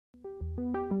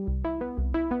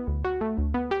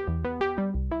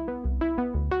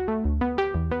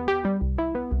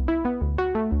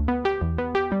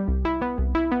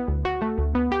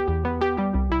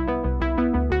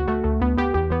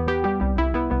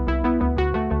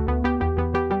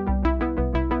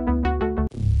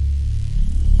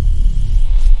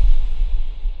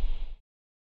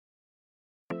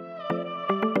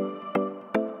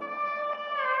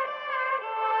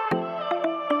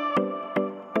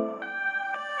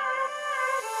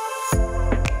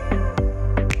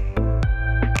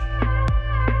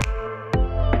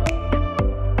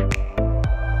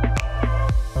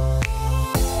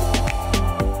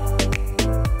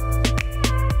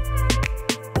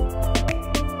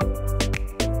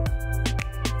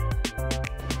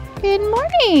Good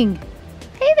morning.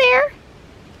 Hey there.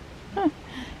 Huh.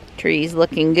 Tree's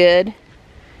looking good.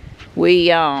 We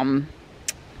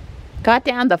got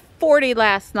down to 40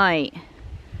 last night.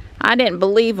 I didn't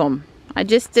believe them. I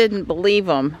just didn't believe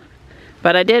them.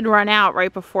 But I did run out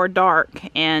right before dark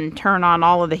and turn on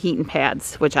all of the heating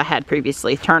pads, which I had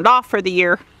previously turned off for the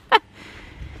year.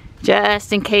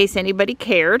 Just in case anybody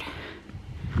cared.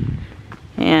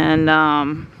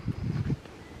 And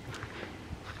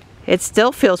it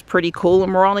still feels pretty cool,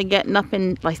 and we're only getting up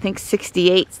in, I think,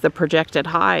 68's the projected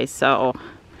high. So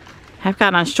I've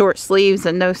got on short sleeves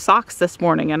and no socks this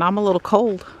morning, and I'm a little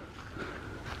cold.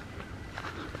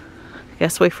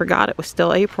 Guess we forgot it was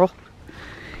still April.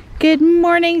 Good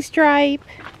morning, Stripe.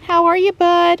 How are you,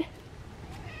 bud?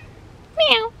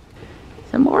 Meow.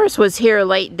 So Morris was here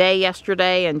late day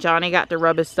yesterday, and Johnny got to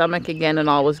rub his stomach again and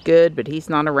all was good, but he's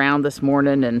not around this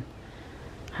morning, and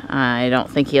I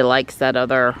don't think he likes that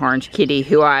other orange kitty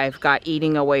who I've got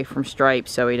eating away from Stripe,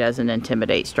 so he doesn't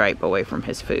intimidate Stripe away from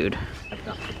his food.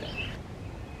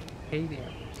 Hey there.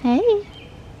 Hey.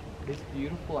 It's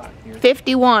beautiful out here.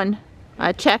 51.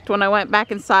 I checked when I went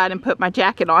back inside and put my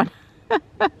jacket on.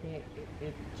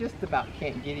 It just about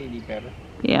can't get any better.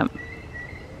 Yeah.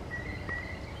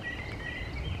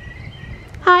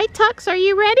 Hi, Tux, are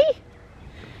you ready?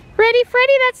 Ready,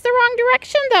 Freddy? That's the wrong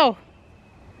direction, though.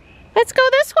 Let's go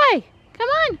this way. Come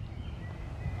on.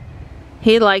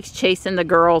 He likes chasing the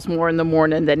girls more in the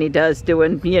morning than he does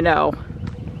doing, you know,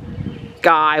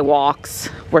 guy walks,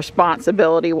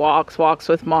 responsibility walks, walks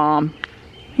with mom.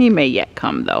 He may yet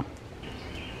come, though.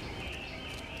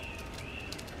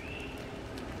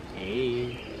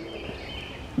 Hey.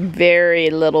 Very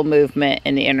little movement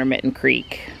in the intermittent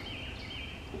creek.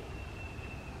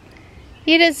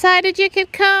 You decided you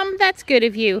could come? That's good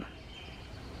of you.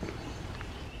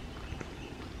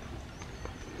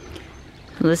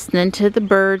 Listening to the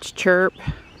birds chirp,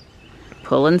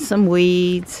 pulling some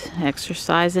weeds,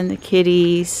 exercising the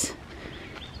kitties,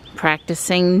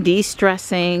 practicing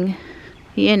de-stressing,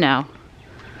 you know,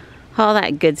 all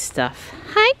that good stuff.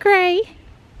 Hi, Gray.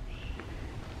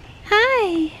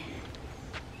 Hi.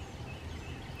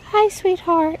 Hi,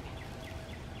 sweetheart.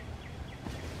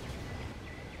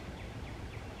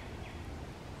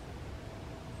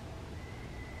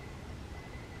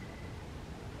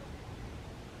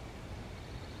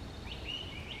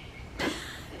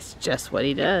 Just what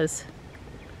he does.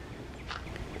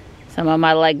 Some of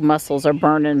my leg muscles are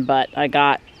burning, but I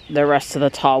got the rest of the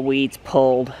tall weeds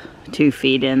pulled 2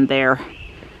 feet in there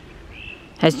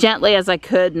as gently as I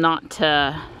could, not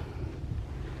to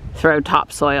throw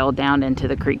topsoil down into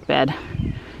the creek bed.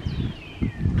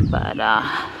 But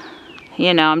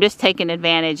you know, I'm just taking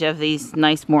advantage of these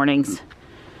nice mornings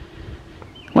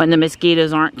when the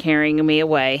mosquitoes aren't carrying me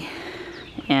away,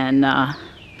 and a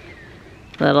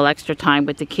little extra time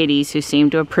with the kitties who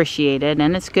seem to appreciate it,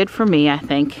 and it's good for me, I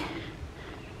think.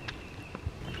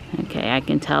 Okay, I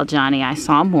can tell Johnny I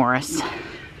saw Morris.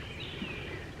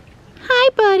 Hi,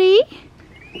 buddy.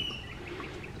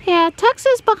 Yeah, Tux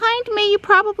is behind me. You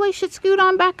probably should scoot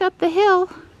on back up the hill.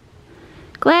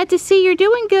 Glad to see you're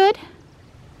doing good.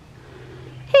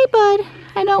 Hey, bud.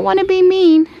 I don't want to be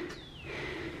mean.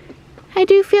 I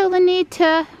do feel the need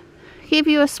to give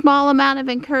you a small amount of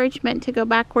encouragement to go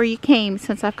back where you came,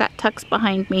 since I've got Tux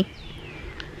behind me.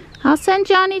 I'll send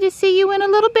Johnny to see you in a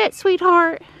little bit,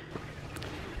 sweetheart.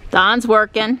 Don's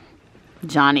working.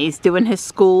 Johnny's doing his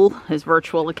school, his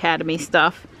virtual academy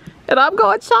stuff. And I'm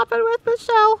going shopping with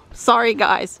Michelle. Sorry,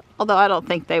 guys. Although I don't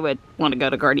think they would want to go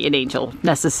to Guardian Angel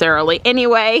necessarily.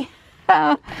 Anyway,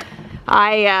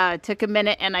 I took a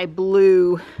minute and I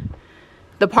blew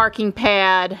the parking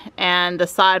pad and the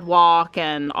sidewalk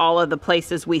and all of the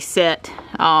places we sit.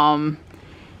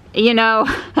 You know,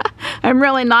 I'm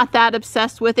really not that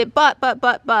obsessed with it, but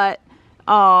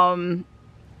no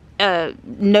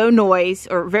noise,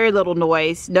 or very little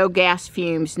noise, no gas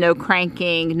fumes, no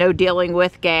cranking, no dealing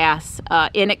with gas,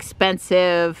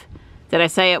 inexpensive. Did I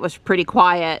say it was pretty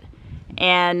quiet?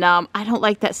 And I don't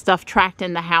like that stuff tracked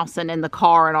in the house and in the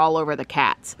car and all over the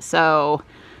cats. So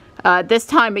this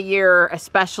time of year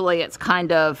especially, it's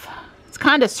kind of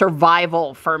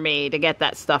survival for me to get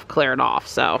that stuff cleared off.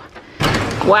 So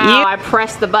wow, yep. I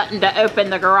pressed the button to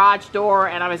open the garage door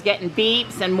and I was getting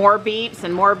beeps and more beeps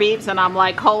and more beeps, and I'm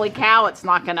like, holy cow, it's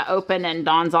not going to open. And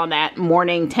Dawn's on that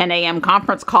morning 10 a.m.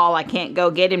 conference call. I can't go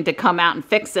get him to come out and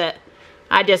fix it.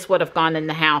 I just would have gone in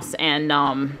the house and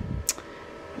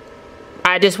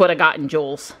I just would have gotten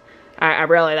Jules. I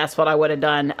really, that's what I would have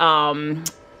done.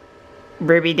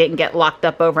 Ruby didn't get locked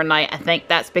up overnight. I think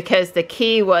that's because the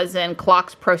key was in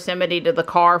clock's proximity to the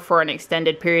car for an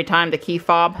extended period of time, the key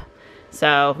fob.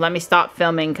 So let me stop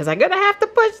filming because I'm gonna have to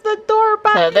push the door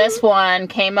button. So this one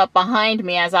came up behind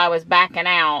me as I was backing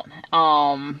out.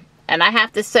 And I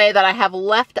have to say that I have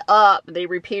left up the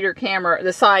repeater camera,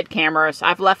 the side cameras.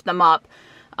 I've left them up.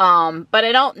 But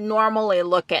I don't normally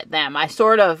look at them. I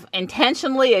sort of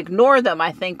intentionally ignore them,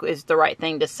 I think is the right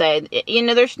thing to say. You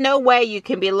know, there's no way you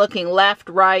can be looking left,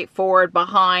 right, forward,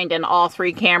 behind, and all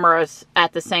three cameras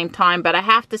at the same time. But I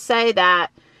have to say that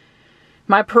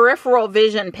my peripheral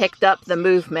vision picked up the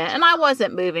movement, and I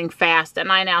wasn't moving fast,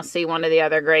 and I now see one of the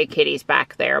other gray kitties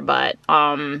back there. But,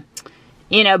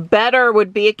 you know, better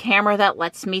would be a camera that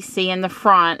lets me see in the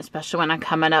front, especially when I'm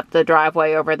coming up the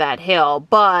driveway over that hill.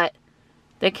 But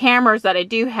the cameras that I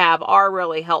do have are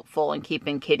really helpful in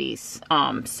keeping kitties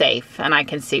safe, and I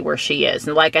can see where she is.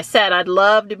 And like I said, I'd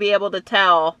love to be able to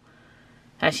tell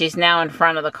that she's now in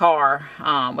front of the car,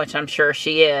 which I'm sure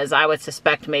she is. I would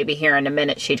suspect maybe here in a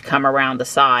minute she'd come around the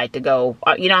side to go,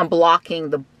 you know, I'm blocking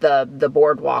the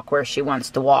boardwalk where she wants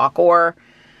to walk, or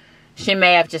she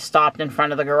may have just stopped in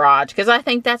front of the garage, because I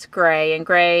think that's Gray, and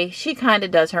Gray, she kind of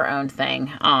does her own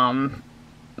thing.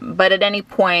 But at any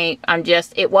point,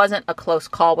 it wasn't a close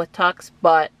call with Tux,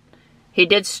 but he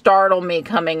did startle me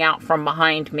coming out from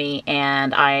behind me,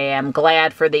 and I am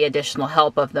glad for the additional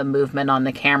help of the movement on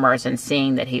the cameras and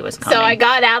seeing that he was coming. So I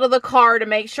got out of the car to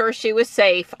make sure she was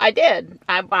safe. I did.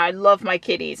 I love my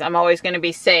kitties. I'm always going to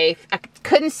be safe. I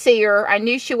couldn't see her. I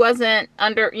knew she wasn't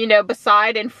under, you know,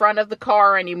 beside in front of the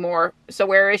car anymore. So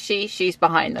where is she? She's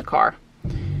behind the car.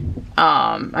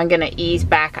 I'm going to ease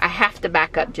back. I have to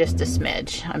back up just a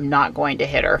smidge. I'm not going to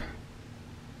hit her.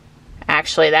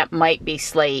 Actually, that might be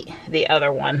Slate, the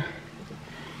other one.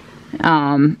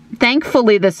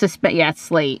 Thankfully, yeah, it's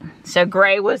Slate. So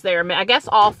Gray was there. I guess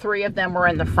all three of them were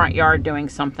in the front yard doing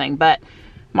something. But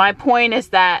my point is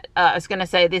that, I was going to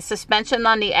say, the suspension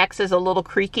on the X is a little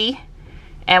creaky.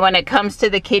 And when it comes to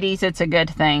the kitties, it's a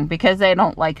good thing, because they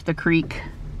don't like the creak.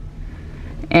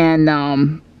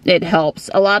 And, it helps.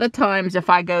 A lot of times if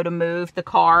I go to move the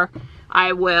car,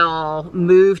 I will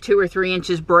move 2 or 3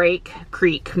 inches, brake,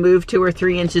 creak, move 2 or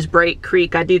 3 inches, brake,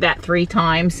 creak. I do that 3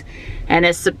 times, and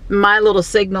it's my little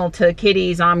signal to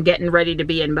kitties I'm getting ready to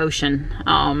be in motion.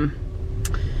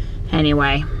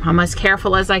 Anyway, I'm as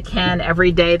careful as I can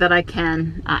every day that I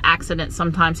can. Accidents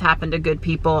sometimes happen to good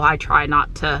people. I try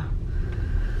not to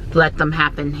let them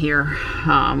happen here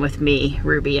with me,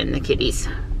 Ruby, and the kitties.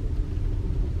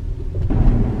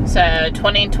 So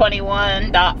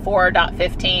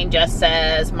 2021.4.15 just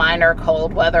says minor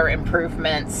cold weather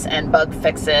improvements and bug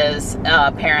fixes.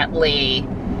 Apparently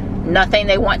nothing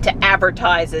they want to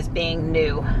advertise as being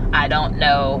new. I don't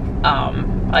know.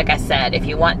 Like I said, if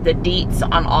you want the deets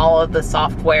on all of the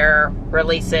software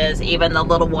releases, even the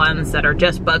little ones that are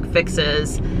just bug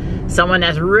fixes, someone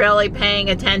that's really paying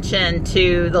attention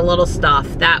to the little stuff,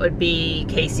 that would be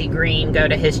Casey Green. Go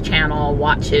to his channel,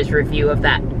 watch his review of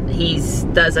that. He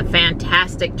does a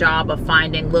fantastic job of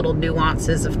finding little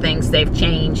nuances of things they've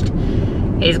changed.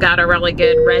 He's got a really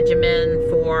good regimen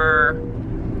for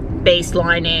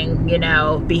baselining, you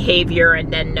know, behavior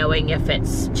and then knowing if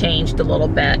it's changed a little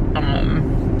bit.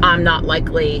 I'm not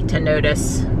likely to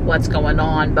notice what's going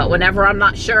on, but whenever I'm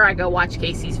not sure, I go watch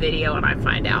Casey's video and I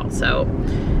find out. So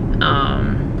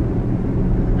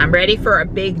I'm ready for a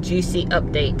big juicy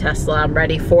update, Tesla. I'm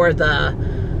ready for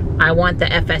I want the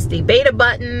FSD beta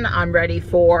button. I'm ready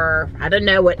for, I don't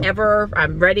know, whatever.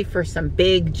 I'm ready for some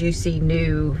big juicy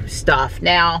new stuff.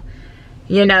 Now,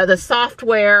 you know, the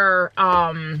software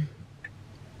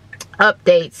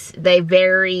updates, they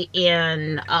vary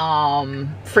in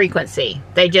frequency.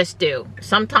 They just do.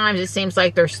 Sometimes it seems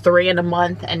like there's 3 in a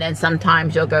month, and then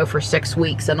sometimes you'll go for 6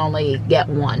 weeks and only get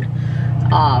 1.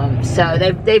 So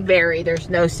they vary. There's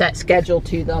no set schedule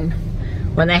to them.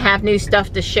 When they have new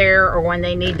stuff to share or when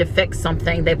they need to fix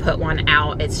something, they put one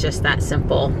out. It's just that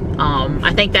simple.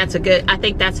 I think that's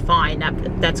fine.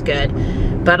 That's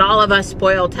good. But all of us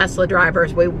spoiled Tesla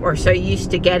drivers, we are so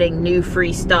used to getting new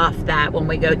free stuff that when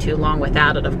we go too long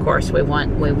without it, of course, we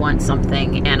want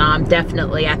something. And I'm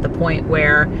definitely at the point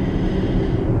where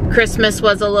Christmas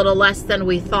was a little less than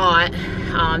we thought.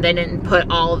 They didn't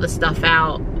put all of the stuff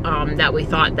out that we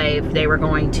thought they were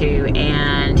going to,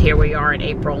 and here we are in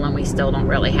April and we still don't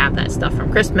really have that stuff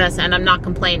from Christmas. And I'm not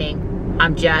complaining.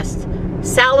 I'm just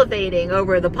salivating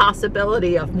over the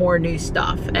possibility of more new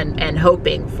stuff and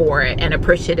hoping for it and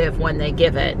appreciative when they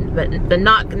give it, but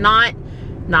not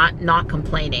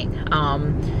complaining. I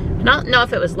don't know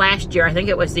if it was last year. I think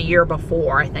it was the year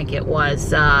before. I think it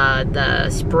was the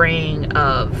spring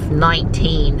of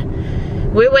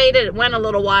 19. We went a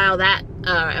little while. That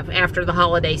after the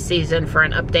holiday season for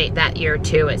an update that year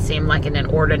too. It seemed like an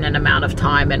inordinate amount of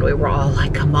time, and we were all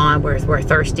like, come on, we're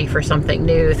thirsty for something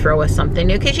new, throw us something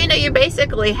new. Because, you know, you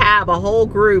basically have a whole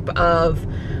group of,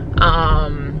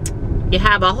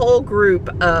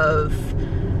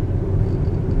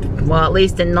 well, at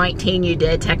least in 19 you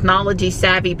did, technology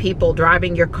savvy people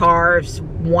driving your cars,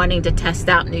 wanting to test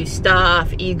out new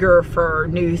stuff, eager for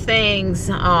new things.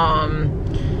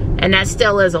 And that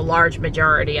still is a large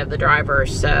majority of the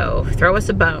drivers. So throw us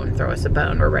a bone, throw us a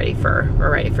bone. We're ready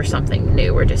for something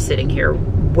new. We're just sitting here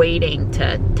waiting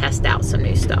to test out some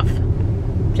new stuff.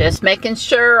 Just making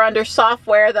sure under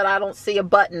software that I don't see a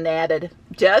button added.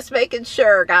 Just making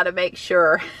sure, gotta make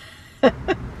sure.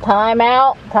 Time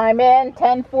out, time in,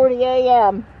 10:40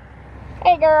 a.m.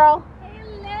 Hey girl.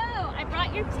 Hello, I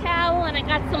brought your towel and I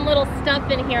got some little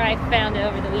stuff in here I found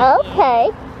over the weekend.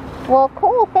 Okay. Well,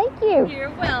 cool, thank you.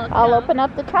 You're welcome. I'll open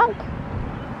up the trunk.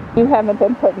 You haven't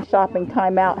been putting shopping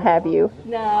time out, have you?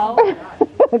 No.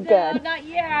 Good. No, not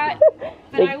yet.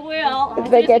 But I will. As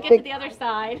soon They as get we get to the other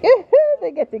side.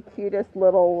 They get the cutest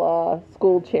little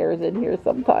school chairs in here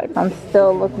sometimes. I'm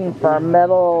still looking for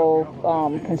metal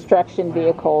construction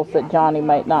vehicles that Johnny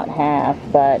might not have,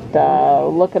 but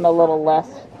looking a little less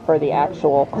for the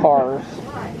actual cars.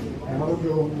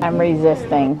 I'm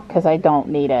resisting because I don't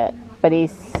need it, but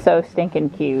he's so stinking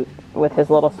cute with his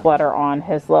little sweater on.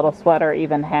 His little sweater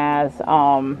even has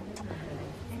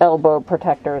elbow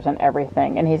protectors and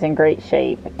everything, and he's in great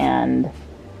shape, and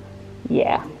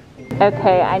yeah.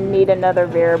 Okay, I need another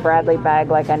Vera Bradley bag,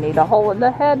 like I need a hole in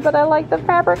the head, but I like the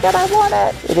fabric and I want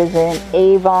it. It is an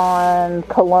Avon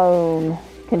cologne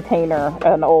container,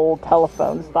 an old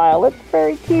telephone style. It's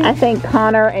very cute. I think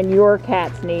Connor and your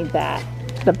cats need that.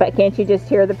 Can't you just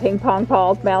hear the ping pong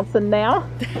balls bouncing now?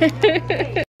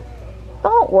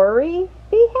 Don't worry,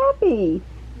 be happy.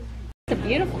 It's a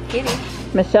beautiful kitty.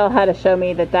 Michelle had to show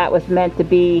me that that was meant to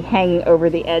be hanging over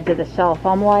the edge of the shelf.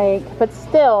 I'm like, but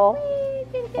still,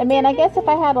 I mean, I guess if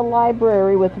I had a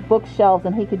library with bookshelves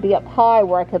and he could be up high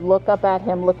where I could look up at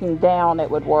him looking down,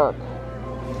 it would work.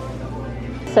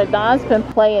 So Don's been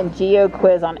playing Geo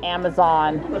Quiz on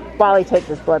Amazon while he takes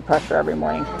his blood pressure every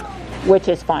morning, which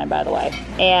is fine, by the way.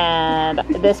 And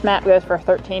this map goes for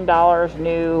 $13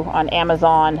 new on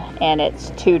Amazon, and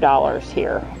it's $2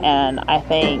 here. And I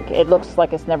think it looks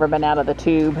like it's never been out of the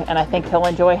tube, and I think he'll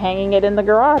enjoy hanging it in the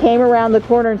garage. Came around the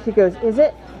corner and she goes, "Is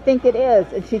it?" "I think it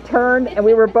is." And she turned and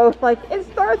we were both like, "It's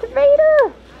Darth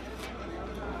Vader."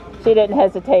 She didn't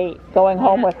hesitate going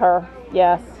home with her.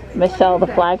 Yes, Michelle, the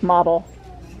flag model.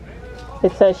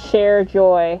 It says share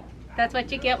joy. That's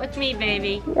what you get with me,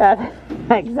 baby. Yeah,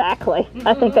 exactly.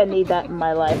 I think I need that in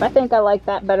my life. I think I like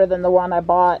that better than the one I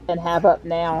bought and have up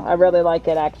now. I really like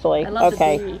it, actually. I love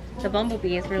the bee. The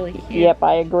bumblebee is really cute. Yep,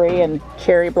 I agree. And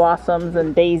cherry blossoms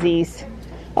and daisies.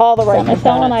 All the right.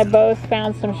 Michelle and I both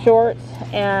found some shorts,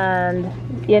 and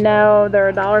you know,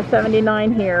 they're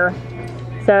 $1.79 here.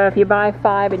 So if you buy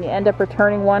 5 and you end up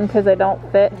returning one because they don't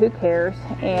fit, who cares?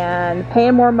 And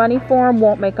paying more money for them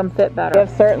won't make them fit better. I've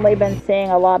certainly been seeing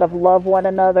a lot of love one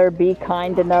another, be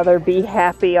kind to another, be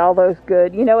happy, all those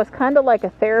good. You know, it's kind of like a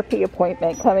therapy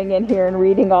appointment coming in here and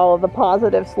reading all of the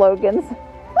positive slogans.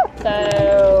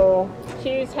 So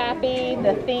choose happy,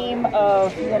 the theme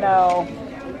of, you know,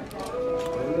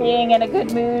 being in a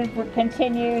good mood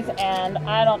continues, and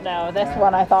I don't know, this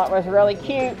one I thought was really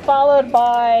cute, followed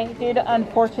by, due to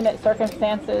unfortunate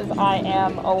circumstances, I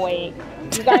am awake.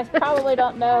 You guys probably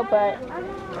don't know, but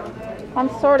I'm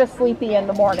sort of sleepy in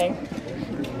the morning.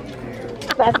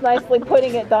 That's nicely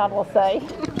putting it, Don will say.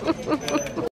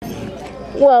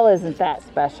 Well, isn't that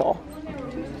special?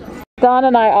 Don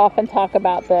and I often talk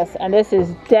about this, and this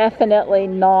is definitely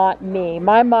not me.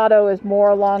 My motto is more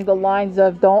along the lines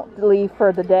of don't leave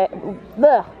for the day.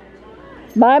 Ugh.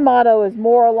 My motto is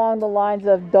more along the lines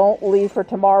of don't leave for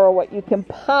tomorrow what you can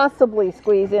possibly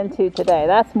squeeze into today.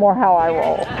 That's more how I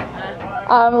roll.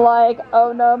 I'm like,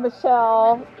 oh no,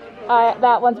 Michelle,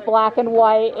 that one's black and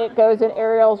white. It goes in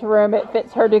Ariel's room. It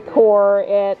fits her decor.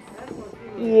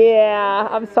 Yeah,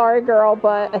 I'm sorry, girl,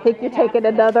 but I think you're taking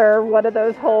another one of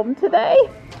those home today.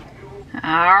 All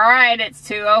right, it's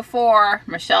 2:04.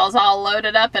 Michelle's all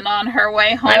loaded up and on her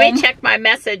way home. Let me check my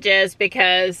messages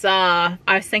because I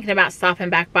was thinking about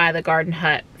stopping back by the garden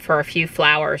hut for a few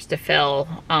flowers to fill.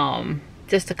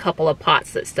 Just a couple of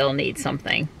pots that still need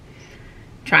something.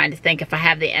 Trying to think if I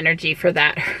have the energy for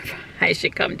that or if I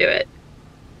should come do it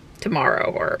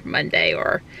tomorrow or Monday,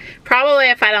 or probably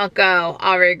if I don't go,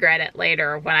 I'll regret it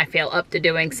later when I feel up to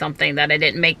doing something that I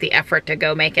didn't make the effort to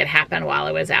go make it happen while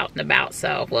I was out and about,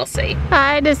 so we'll see.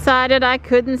 I decided I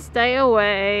couldn't stay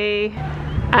away.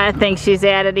 I think she's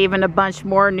added even a bunch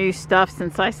more new stuff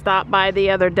since I stopped by the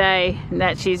other day, and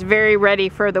that she's very ready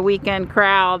for the weekend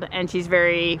crowd, and she's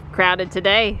very crowded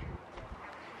today.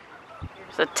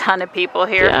 There's a ton of people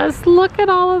here. Just look at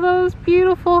all of those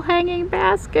beautiful hanging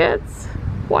baskets.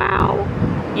 Wow.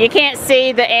 You can't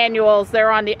see the annuals,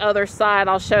 they're on the other side.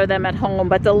 I'll show them at home,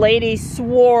 but the ladies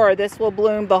swore this will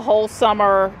bloom the whole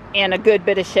summer in a good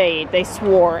bit of shade. They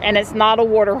swore, and it's not a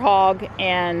water hog,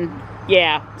 and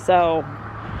yeah, so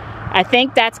I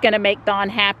think that's gonna make Dawn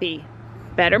happy.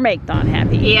 Better make Dawn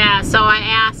happy. Yeah, so I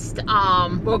asked,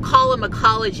 we'll call him a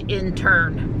college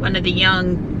intern, one of the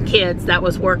young kids that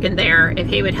was working there, if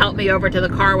he would help me over to the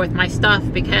car with my stuff,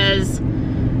 because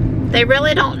they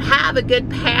really don't have a good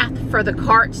path for the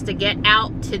carts to get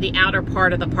out to the outer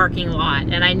part of the parking lot.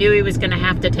 And I knew he was gonna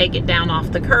have to take it down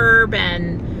off the curb,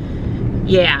 and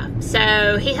yeah.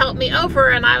 So he helped me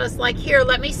over, and I was like, here,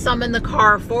 let me summon the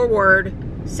car forward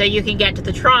so you can get to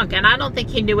the trunk. And I don't think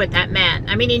he knew what that meant.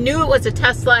 I mean, he knew it was a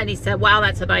Tesla, and he said, wow,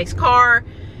 that's a nice car.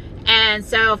 And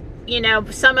so, you know,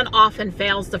 summon often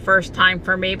fails the first time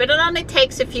for me, but it only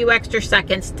takes a few extra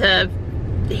seconds to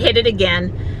hit it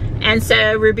again. And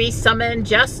so Ruby summoned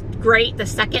just great the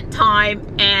second time,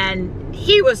 and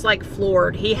he was like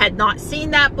floored. He had not seen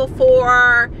that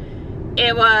before.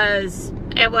 It was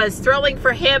thrilling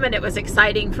for him, and it was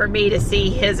exciting for me to see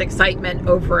his excitement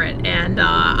over it. And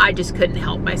I just couldn't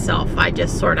help myself. I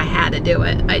just sort of had to do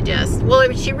it.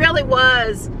 Well, she really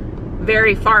was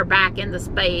very far back in the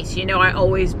space. You know, I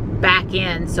always back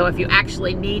in. So if you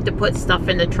actually need to put stuff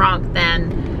in the trunk,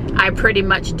 then I pretty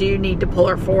much do need to pull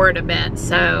her forward a bit.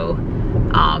 So,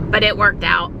 but it worked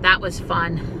out. That was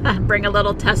fun. Bring a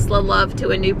little Tesla love to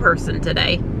a new person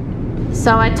today.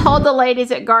 So I told the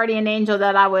ladies at Guardian Angel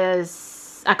that I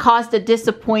caused a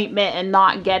disappointment in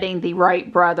not getting the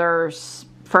Wright brothers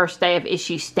first day of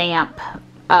issue stamp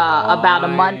about a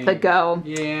month ago.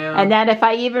 Yeah. And that if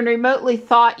I even remotely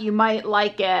thought you might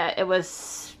like it, it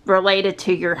was related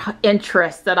to your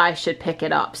interest that I should pick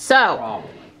it up. So. Probably.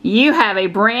 You have a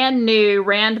brand new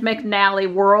Rand McNally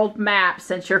world map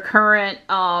since your current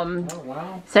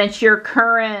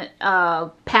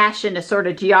passion is sort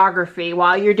of geography.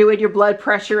 While you're doing your blood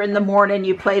pressure in the morning,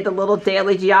 you play the little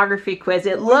daily geography quiz.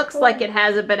 It looks like it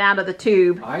hasn't been out of the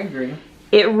tube. I agree.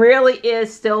 It really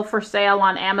is still for sale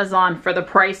on Amazon for the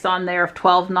price on there of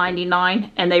 $12.99,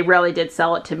 and they really did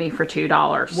sell it to me for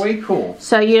 $2. Way cool.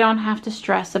 So you don't have to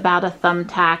stress about a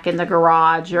thumbtack in the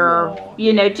garage, or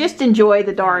you know, just enjoy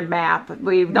the darn map.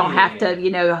 We don't have to,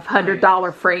 you know,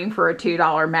 $100 frame for a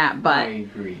 $2 map. But I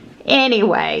agree.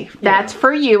 Anyway, that's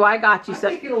for you. I got you. I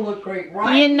think it'll look great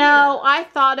right You know, I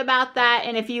thought about that,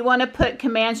 and if you want to put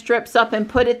command strips up and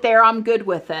put it there, I'm good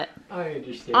with it. I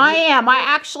understand. I am. I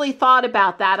actually thought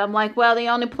about that. I'm like, well, the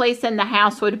only place in the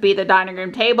house would be the dining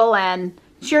room table, and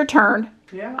it's your turn.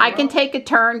 Yeah, I can take a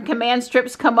turn. Command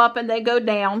strips come up and they go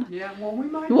down. Yeah, well, we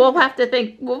might. We'll have to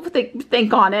think. We'll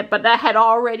think on it. But that had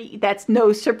already. That's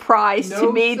no surprise to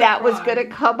me. That was going to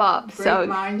come up. Great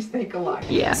minds think alike.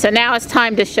 Yeah. So now it's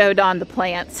time to show Don the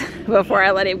plants before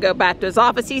I let him go back to his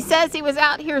office. He says he was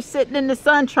out here sitting in the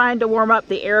sun trying to warm up.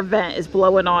 The air vent is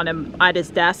blowing on him at his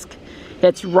desk.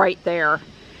 It's right there.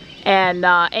 And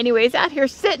anyways, out here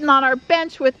sitting on our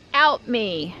bench without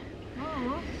me.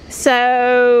 Aww.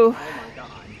 So.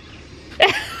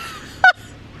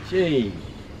 Gee,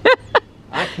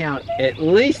 I count at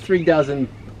least 3 dozen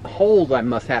holes I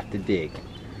must have to dig.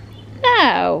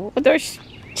 No, there's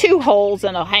 2 holes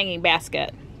in a hanging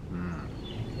basket.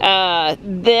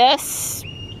 This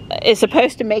is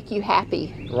supposed to make you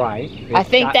happy. Right. I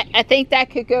think that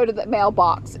could go to the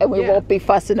mailbox, and we won't be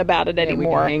fussing about it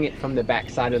anymore. We can hang it from the back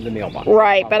side of the mailbox.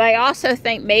 Right, but I also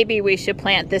think maybe we should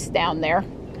plant this down there.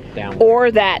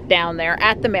 Or that down there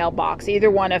at the mailbox. Either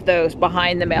one of those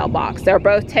behind the mailbox. They're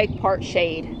both take part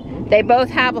shade. They both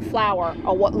have a flower,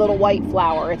 a little white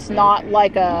flower. It's not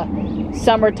like a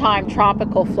summertime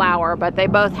tropical flower, but they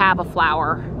both have a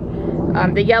flower.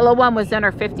 The yellow one was in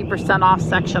our 50% off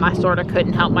section. I sort of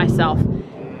couldn't help myself.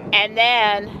 And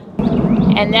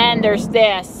then there's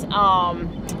this,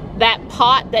 that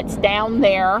pot that's down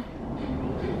there.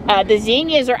 The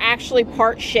zinnias are actually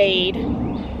part shade.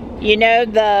 You know,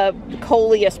 the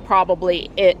coleus probably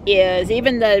it is,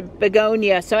 even the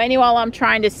begonia. So anyway, all I'm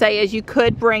trying to say is you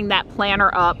could bring that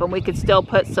planter up, and we could still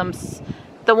put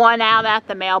the one out at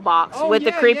the mailbox with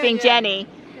the creeping Jenny.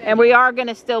 And we are going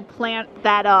to still plant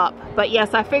that up. But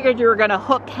yes, I figured you were going to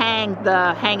hang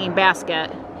the hanging basket.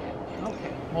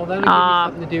 Okay. Well, that'll give me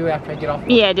something to do after I get off.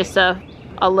 Yeah, just a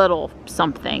little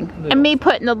something. And me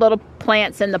putting the little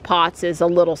plants in the pots is a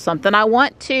little something. I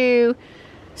want to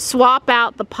swap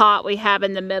out the pot we have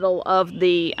in the middle of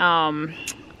the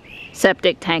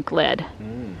septic tank lid.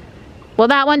 Well,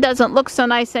 that one doesn't look so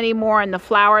nice anymore, and the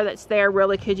flower that's there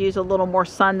really could use a little more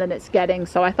sun than it's getting.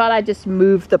 So I thought I'd just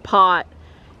move the pot,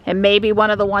 and maybe one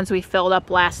of the ones we filled up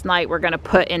last night we're going to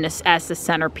put in this as the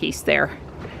centerpiece there.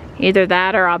 Either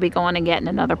that or I'll be going and getting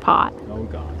another pot. Oh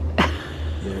God,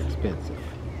 they're expensive.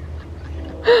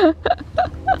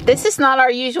 This is not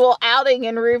our usual outing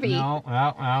in Ruby.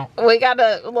 No. We got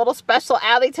a little special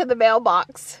outing to the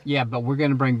mailbox. Yeah, but we're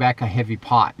going to bring back a heavy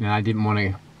pot, and I didn't want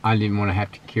to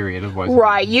have to carry it otherwise.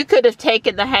 Right, you could have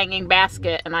taken the hanging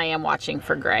basket, and I am watching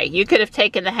for Gray. You could have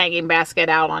taken the hanging basket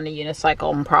out on the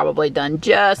unicycle and probably done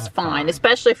just fine,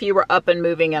 especially if you were up and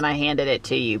moving and I handed it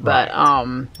to you. But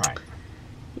right.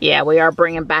 Yeah, we are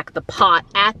bringing back the pot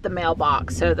at the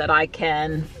mailbox so that I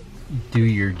can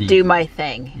do my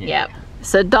thing. Yeah. Yep.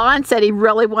 So Don said he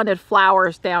really wanted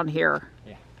flowers down here.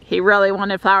 Yeah. He really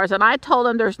wanted flowers, and I told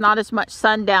him there's not as much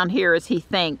sun down here as he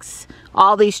thinks.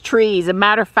 All these trees, as a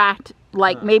matter of fact,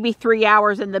 like maybe 3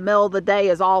 hours in the middle of the day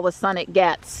is all the sun it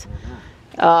gets.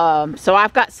 So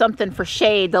I've got something for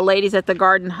shade. The ladies at the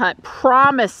garden hut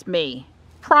promised me,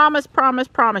 promise,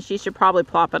 you should probably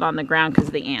plop it on the ground because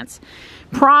of the ants.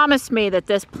 Promised me that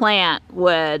this plant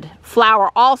would flower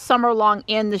all summer long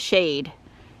in the shade.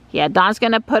 Yeah, Don's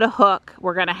gonna put a hook.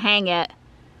 We're gonna hang it.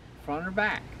 Front or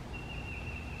back?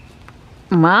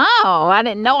 Wow, I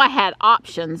didn't know I had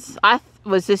options. I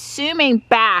was assuming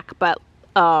back, but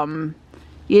you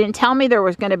didn't tell me there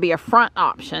was going to be a front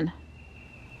option.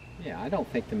 Yeah, I don't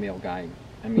think the mail guy,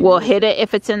 will hit it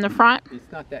if it's in the front.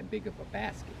 It's not that big of a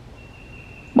basket.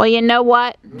 Well, you know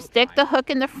what? Stick the hook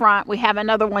in the front. We have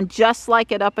another one just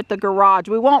like it up at the garage.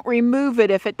 We won't remove it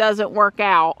if it doesn't work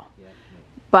out. Yes, ma'am.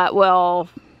 But we'll,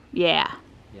 yeah.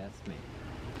 Yes, ma'am.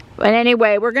 But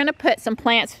anyway, we're going to put some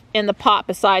plants in the pot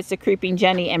besides the creeping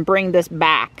Jenny and bring this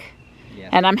back. Yes.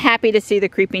 And I'm happy to see the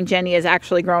creeping Jenny is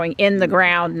actually growing in the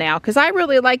ground now, because I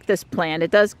really like this plant.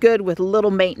 It does good with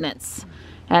little maintenance,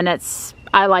 and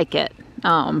I like it.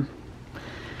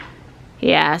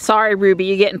 Yeah, sorry Ruby,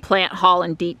 you're getting plant haul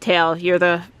in detail. You're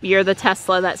the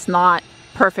Tesla that's not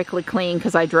perfectly clean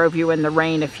because I drove you in the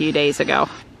rain a few days ago.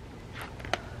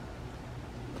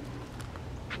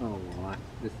 Oh well,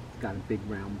 this has got a big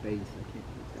round base. I can't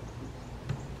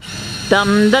put that.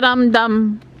 Dum da dum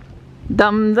dum.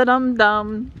 Dum da dum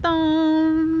dum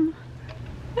dum.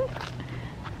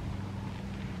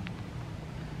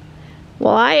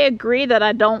 Well, I agree that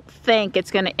I don't think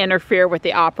it's going to interfere with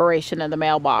the operation of the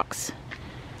mailbox.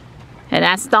 And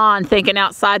that's Don thinking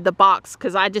outside the box,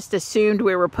 because I just assumed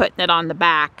we were putting it on the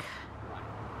back.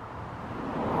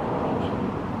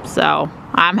 So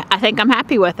I think I'm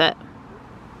happy with it.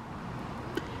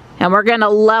 And we're going to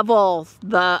level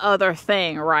the other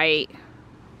thing, right?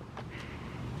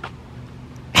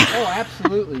 Oh,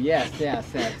 absolutely, yes.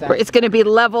 It's going to be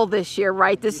level this year,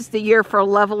 right? This is the year for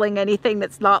leveling anything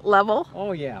that's not level.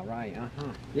 Oh yeah, right.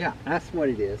 Yeah, that's what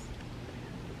it is.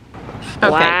 Okay.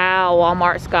 Wow,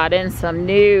 Walmart's got in some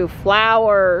new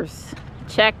flowers.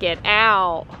 Check it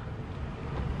out.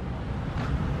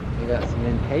 They got some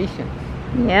impatience.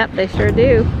 Yep, they sure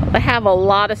do. They have a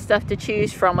lot of stuff to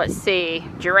choose from. Let's see.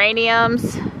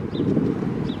 Geraniums.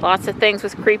 Lots of things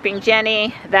with creeping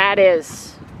Jenny. That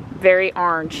is very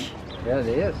orange. Yeah, it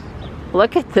is.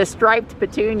 Look at the striped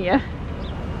petunia.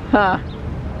 Huh.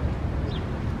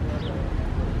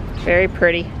 Very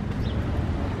pretty.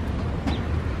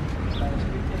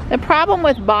 The problem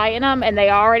with buying them and they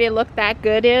already look that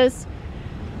good is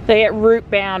they get root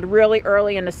bound really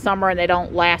early in the summer and they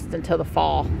don't last until the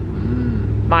fall.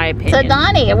 My opinion. So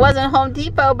Donnie, it wasn't Home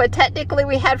Depot, but technically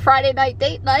we had Friday night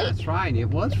date night. That's right, it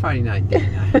was Friday night date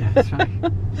night. That's right.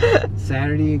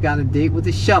 Saturday you got a date with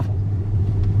a shovel.